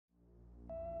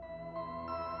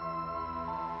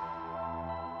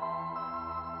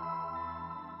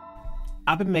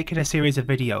I've been making a series of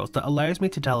videos that allows me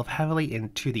to delve heavily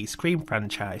into the Scream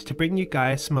franchise to bring you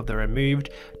guys some of the removed,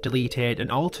 deleted and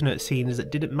alternate scenes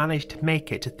that didn't manage to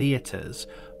make it to theatres.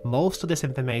 Most of this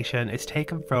information is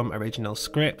taken from original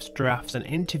scripts, drafts and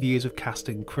interviews with cast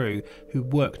and crew who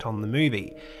worked on the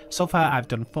movie. So far I've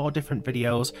done 4 different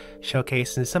videos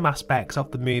showcasing some aspects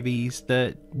of the movies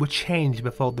that were changed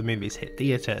before the movies hit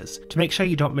theatres. To make sure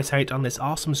you don't miss out on this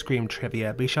awesome Scream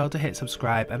trivia, be sure to hit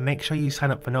subscribe and make sure you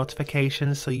sign up for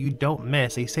notifications so you don't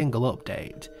miss a single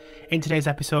update. In today's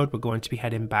episode we're going to be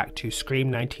heading back to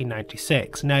Scream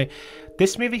 1996. Now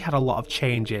this movie had a lot of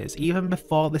changes. Even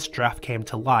before this draft came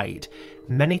to light,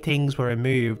 many things were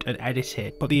removed and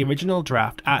edited, but the original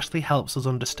draft actually helps us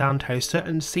understand how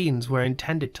certain scenes were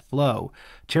intended to flow.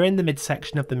 During the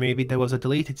midsection of the movie there was a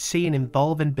deleted scene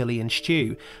involving Billy and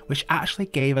Stu, which actually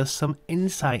gave us some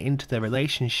insight into their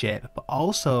relationship, but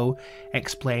also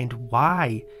explained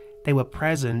why they were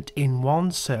present in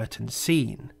one certain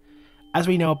scene. As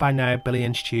we know by now, Billy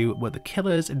and Stu were the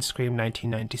killers in Scream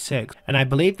 1996, and I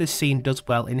believe this scene does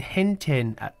well in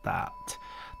hinting at that.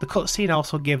 The cutscene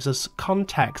also gives us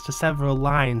context to several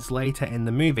lines later in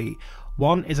the movie.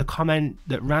 One is a comment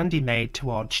that Randy made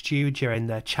towards Stu during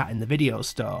their chat in the video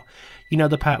store. You know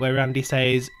the part where Randy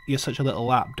says, "You're such a little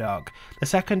lapdog." The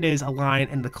second is a line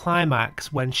in the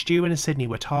climax when Stu and Sydney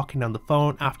were talking on the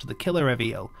phone after the killer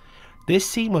reveal. This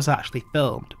scene was actually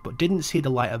filmed, but didn't see the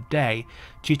light of day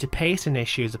due to pacing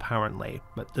issues apparently,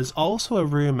 but there's also a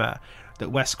rumour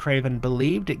that Wes Craven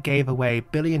believed it gave away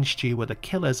Billy and Stu were the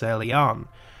killers early on.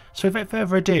 So without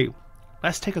further ado,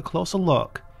 let's take a closer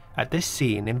look at this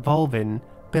scene involving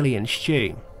Billy and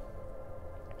Stu.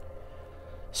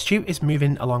 Stu is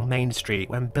moving along Main Street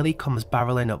when Billy comes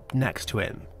barreling up next to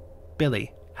him.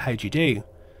 "Billy, how'd you do?"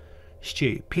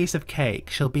 "Stu, piece of cake,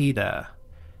 she'll be there."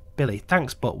 "Billy,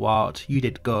 thanks but what, you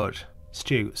did good."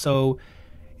 "Stu, so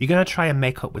you're gonna try and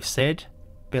make up with Sid?"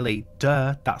 "Billy,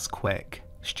 duh, that's quick."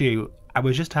 "Stu, I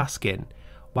was just asking,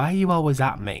 why are you always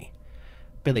at me?"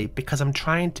 "Billy, because I'm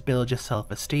trying to build your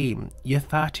self-esteem, you're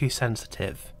far too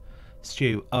sensitive."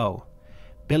 "Stu, oh."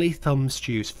 Billy thumbs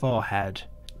Stu's forehead.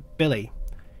 "Billy,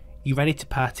 you ready to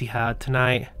party hard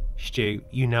tonight?" "Stu,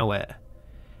 you know it."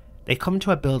 They come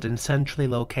to a building centrally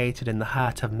located in the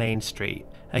heart of Main Street,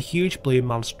 a huge blue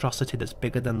monstrosity that's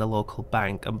bigger than the local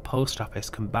bank and post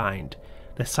office combined.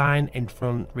 The sign in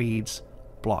front reads,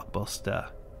 "Blockbuster."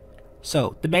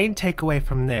 So, the main takeaway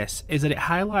from this is that it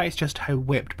highlights just how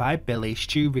whipped by Billy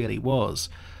Stu really was.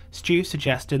 Stu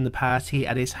suggesting the party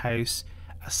at his house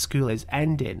as school is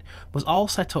ending was all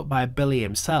set up by Billy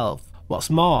himself. What's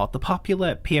more, the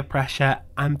popular peer pressure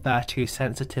 "I'm far too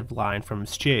sensitive" line from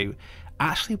Stu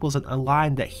actually wasn't a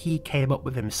line that he came up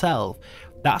with himself.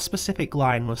 That specific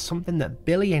line was something that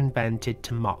Billy invented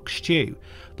to mock Stu.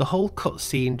 The whole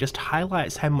cutscene just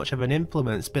highlights how much of an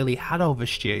influence Billy had over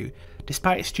Stu.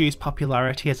 Despite Stu's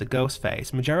popularity as a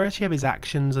ghostface, majority of his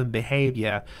actions and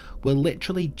behaviour were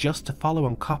literally just to follow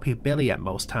and copy Billy at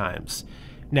most times.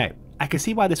 Now, I can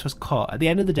see why this was cut. At the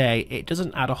end of the day, it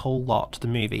doesn't add a whole lot to the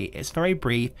movie. It's very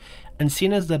brief, and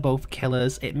seeing as they're both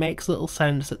killers, it makes little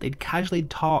sense that they'd casually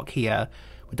talk here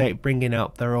without bringing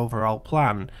up their overall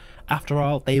plan. After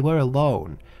all, they were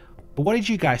alone. But what did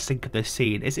you guys think of this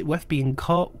scene? Is it worth being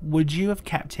cut? Would you have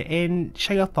kept it in?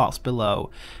 Share your thoughts below.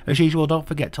 As usual, don't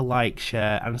forget to like,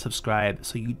 share and subscribe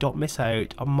so you don't miss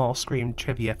out on more Scream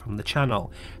trivia from the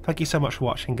channel. Thank you so much for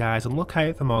watching guys, and look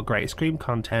out for more great Scream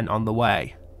content on the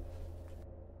way.